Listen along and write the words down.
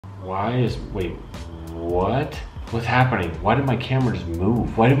Wait, what? What's happening? Why did my camera just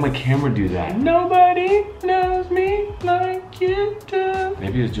move? Why did my camera do that? Nobody knows me like you do.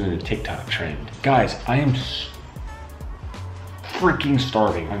 Maybe it was doing a TikTok trend. Guys, I am freaking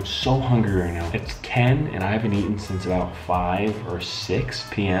starving. I'm so hungry right now. It's 10 and I haven't eaten since about 5 or 6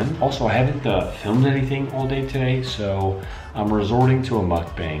 p.m. Also, I haven't filmed anything all day today, so I'm resorting to a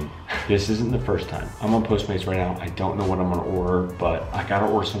mukbang. This isn't the first time. I'm on Postmates right now. I don't know what I'm gonna order, but I gotta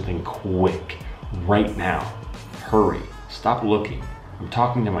order something quick right now. Hurry, stop looking. I'm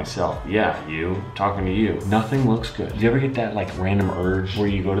talking to myself. Yeah, I'm talking to you. Nothing looks good. Do you ever get that like random urge where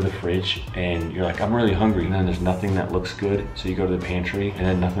you go to the fridge and you're like, I'm really hungry, and then there's nothing that looks good, so you go to the pantry, and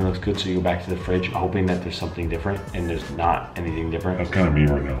then nothing looks good, so you go back to the fridge hoping that there's something different, and there's not anything different? That's kind of me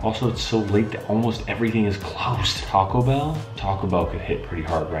right now. Also, it's so late that almost everything is closed. Taco Bell could hit pretty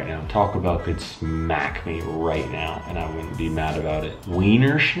hard right now. Taco Bell could smack me right now, and I wouldn't be mad about it.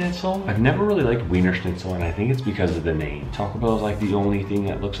 Wiener Schnitzel? I've never really liked Wiener Schnitzel, and I think it's because of the name. Taco Bell is like the only thing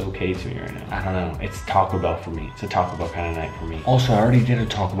that looks okay to me right now. I don't know. It's Taco Bell for me. It's a Taco Bell kind of night for me. Also, I already did a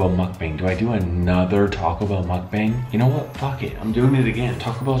Taco Bell mukbang. Do I do another Taco Bell mukbang? You know what? Fuck it. I'm doing it again.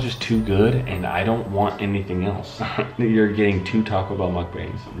 Taco Bell's just too good, and I don't want anything else. You're getting 2 Taco Bell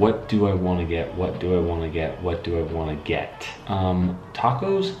mukbangs. What do I want to get? What do I want to get? What do I want to get?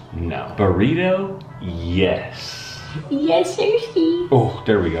 Tacos? No. Burrito? Yes. Yes, sir. Oh,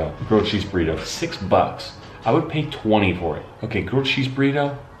 there we go. Grilled cheese burrito. $6. I would pay 20 for it. Okay, grilled cheese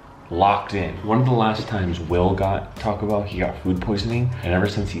burrito, locked in. One of the last times Will got Taco Bell, he got food poisoning. And ever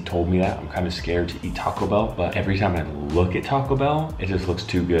since he told me that, I'm kind of scared to eat Taco Bell. But every time I look at Taco Bell, it just looks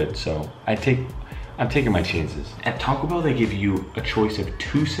too good. So I'm taking my chances. At Taco Bell, they give you a choice of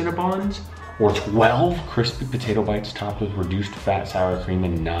 2 Cinnabons or 12 crispy potato bites topped with reduced fat sour cream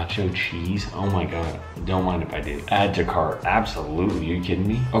and nacho cheese. Oh my God, don't mind if I do. Add to cart, absolutely, are you kidding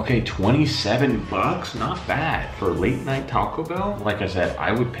me? Okay, 27 bucks, not bad. For late night Taco Bell, like I said,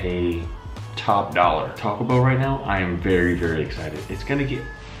 I would pay top dollar. Taco Bell right now, I am very, very excited. It's gonna get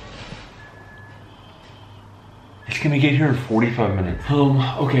here in 45 minutes.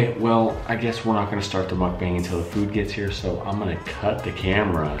 Okay, well, I guess we're not gonna start the mukbang until the food gets here, so I'm gonna cut the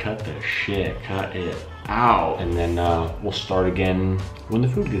camera, cut the shit, cut it out, and then we'll start again when the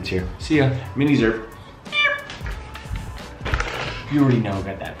food gets here. See ya. Minis are... You already know I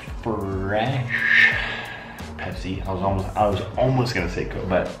got that fresh Pepsi. I was almost gonna say Coke,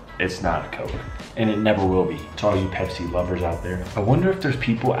 but it's not a Coke. And it never will be. To all you Pepsi lovers out there. I wonder if there's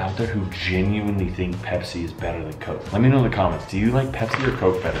people out there who genuinely think Pepsi is better than Coke. Let me know in the comments. Do you like Pepsi or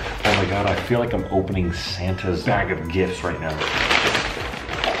Coke better? Oh my God, I feel like I'm opening Santa's bag of gifts right now.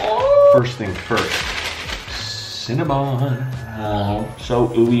 First thing first, Cinnabon. So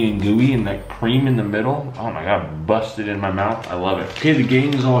ooey and gooey, and that cream in the middle. Oh my God, busted in my mouth. I love it. Okay, the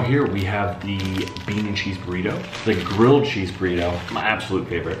gang is all here. We have the bean and cheese burrito, the grilled cheese burrito, my absolute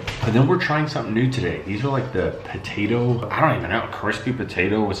favorite. And then we're trying something new today. These are like the potato, I don't even know, crispy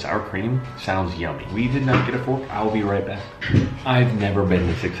potato with sour cream. Sounds yummy. We did not get a fork. I'll be right back. I've never been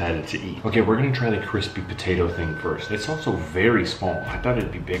this excited to eat. Okay, we're gonna try the crispy potato thing first. It's also very small. I thought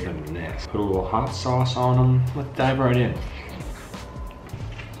it'd be bigger than this. Put a little hot sauce on them. Let's dive right in.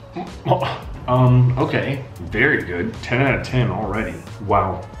 Okay, very good. 10 out of 10 already.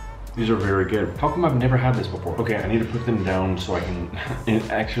 Wow, these are very good. How come I've never had this before? Okay, I need to put them down so I can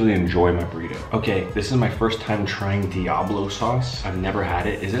actually enjoy my burrito. Okay, this is my first time trying Diablo sauce. I've never had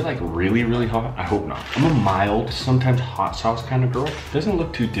it. Is it like really, really hot? I hope not. I'm a mild, sometimes hot sauce kind of girl. Doesn't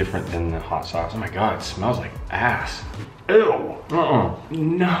look too different than the hot sauce. Oh my God, it smells like ass. Ew, no.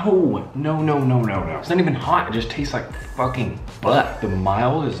 It's not even hot, it just tastes like fucking butt. The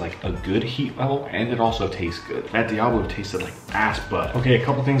mild is like a good heat level, and it also tastes good. That Diablo tasted like ass butt. Okay, a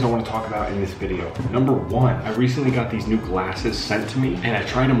couple things I want to talk about in this video. Number 1, I recently got these new glasses sent to me, and I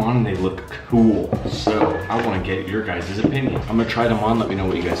tried them on and they look cool. So I want to get your guys' opinion. I'm gonna try them on, let me know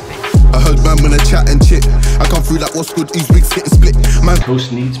what you guys think. I heard man when I chat and chit. I come through like what's good, these wigs getting split. Man.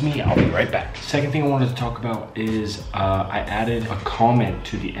 Toast needs me, I'll be right back. Second thing I wanted to talk about is I added a comment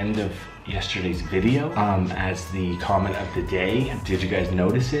to the end of yesterday's video as the comment of the day. Did you guys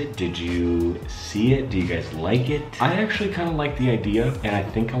notice it? Did you see it? Do you guys like it? I actually kind of like the idea, and I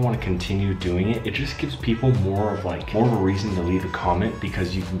think I want to continue doing it. It just gives people more of a reason to leave a comment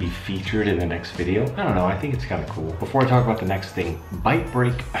because you can be featured in the next video. I don't know, I think it's kind of cool. Before I talk about the next thing, bite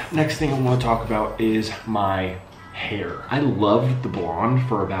break. Next thing I want to talk about is my hair. I loved the blonde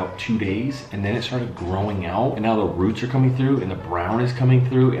for about 2 days, and then it started growing out, and now the roots are coming through and the brown is coming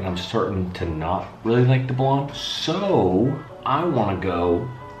through, and I'm starting to not really like the blonde. So I want to go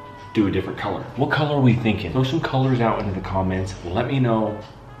do a different color. What color are we thinking? Throw some colors out into the comments. Let me know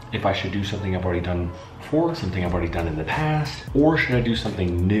if I should do something I've already done before, something I've already done in the past, or should I do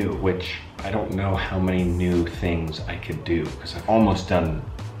something new, which I don't know how many new things I could do because I've almost done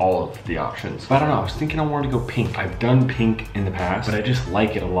all of the options. But I don't know, I was thinking I wanted to go pink. I've done pink in the past, but I just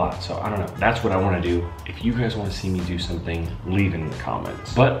like it a lot. So I don't know, that's what I wanna do. If you guys wanna see me do something, leave it in the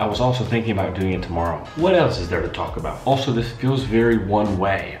comments. But I was also thinking about doing it tomorrow. What else is there to talk about? Also, this feels very one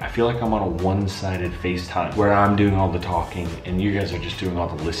way. I feel like I'm on a one-sided FaceTime where I'm doing all the talking and you guys are just doing all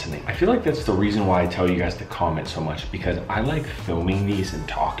the listening. I feel like that's the reason why I tell you guys to comment so much, because I like filming these and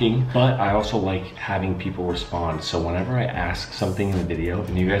talking, but I also like having people respond. So whenever I ask something in the video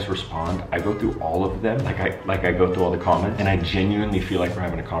and you guys respond, I go through all of them, like I go through all the comments, and I genuinely feel like we're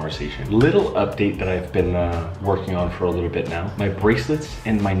having a conversation. Little update that I've been working on for a little bit now. My bracelets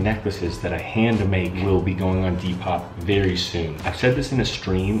and my necklaces that I hand make will be going on Depop very soon. I've said this in a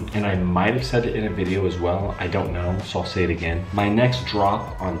stream, and I might have said it in a video as well. I don't know, so I'll say it again. My next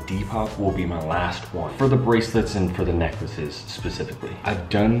drop on Depop will be my last one for the bracelets and for the necklaces specifically. I've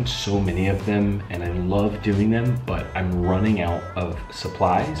done so many of them, and I love doing them, but I'm running out of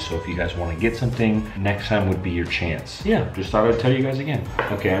supplies. So if you guys want to get something, next time would be your chance. Yeah, just thought I'd tell you guys again.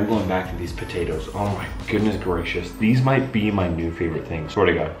 Okay, I'm going back to these potatoes. Oh my goodness gracious. These might be my new favorite thing, swear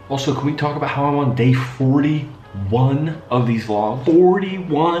to God. Also, can we talk about how I'm on day 41 of these vlogs?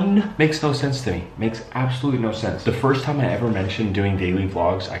 41? Makes no sense to me. Makes absolutely no sense. The first time I ever mentioned doing daily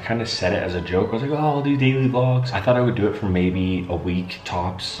vlogs, I kind of said it as a joke. I was like, oh, I'll do daily vlogs. I thought I would do it for maybe a week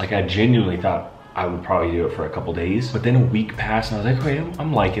tops. Like, I genuinely thought I would probably do it for a couple days, but then a week passed and I was like, okay,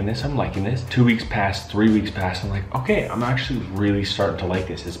 I'm liking this, I'm liking this. 2 weeks passed, 3 weeks passed, I'm like, okay, I'm actually really starting to like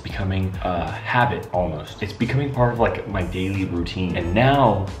this. It's becoming a habit almost. It's becoming part of like my daily routine. And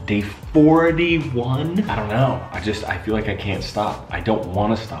now, day 41, I don't know. I feel like I can't stop. I don't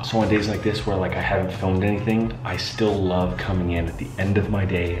want to stop. So on days like this where like I haven't filmed anything, I still love coming in at the end of my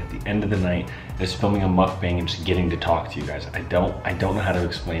day, at the end of the night, just filming a mukbang and just getting to talk to you guys. I don't know how to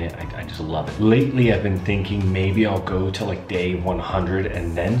explain it. I just love it. Lately, I've been thinking maybe I'll go to like day 100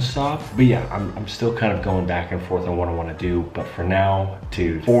 and then stop. But yeah, I'm still kind of going back and forth on what I want to do. But for now,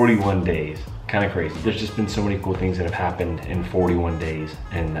 dude, 41 days. Kind of crazy. There's just been so many cool things that have happened in 41 days,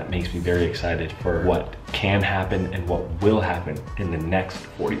 and that makes me very excited for what can happen and what will happen in the next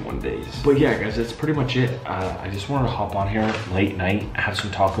 41 days. But yeah, guys, that's pretty much it. I just wanted to hop on here late night, have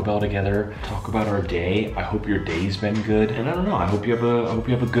some Taco Bell together, talk about our day. I hope your day's been good, and I don't know. I hope you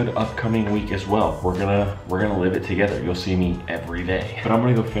have a good upcoming week as well. We're gonna live it together. You'll see me every day. But I'm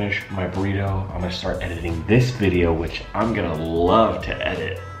gonna go finish my burrito. I'm gonna start editing this video, which I'm gonna love to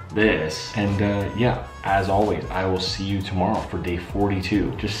edit this. And yeah, as always, I will see you tomorrow for day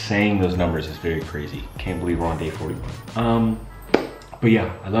 42. Just saying those numbers is very crazy. Can't believe we're on day 41. But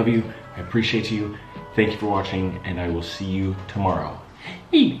yeah, I love you. I appreciate you. Thank you for watching, and I will see you tomorrow.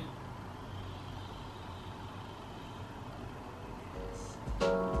 Hey.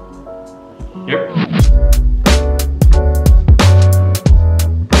 Yep.